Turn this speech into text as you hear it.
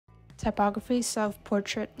Typography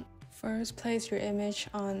Self-portrait. First, place your image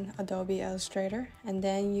on Adobe Illustrator, and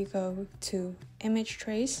then you go to Image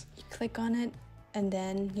Trace, you click on it, and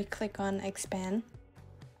then you click on Expand.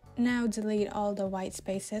 Now delete all the white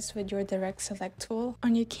spaces with your direct select tool.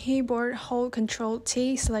 On your keyboard, hold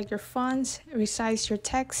Ctrl-T, select your fonts, resize your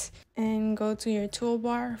text, and go to your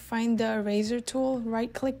toolbar, find the eraser tool,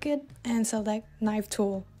 right-click it, and select Knife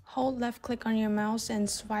tool. Hold left click on your mouse and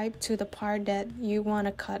swipe to the part that you want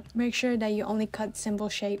to cut. Make sure that you only cut simple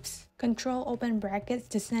shapes. Control open brackets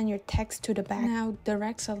to send your text to the back. Now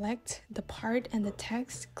direct select the part and the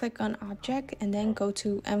text, click on object, and then go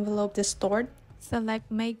to envelope distort.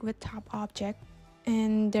 Select make with top object,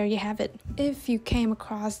 and there you have it. If you came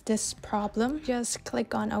across this problem, just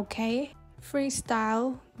click on OK.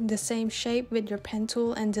 Freestyle the same shape with your pen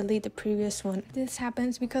tool and delete the previous one. This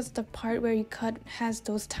happens because the part where you cut has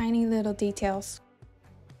those tiny little details.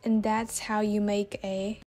 And that's how you make a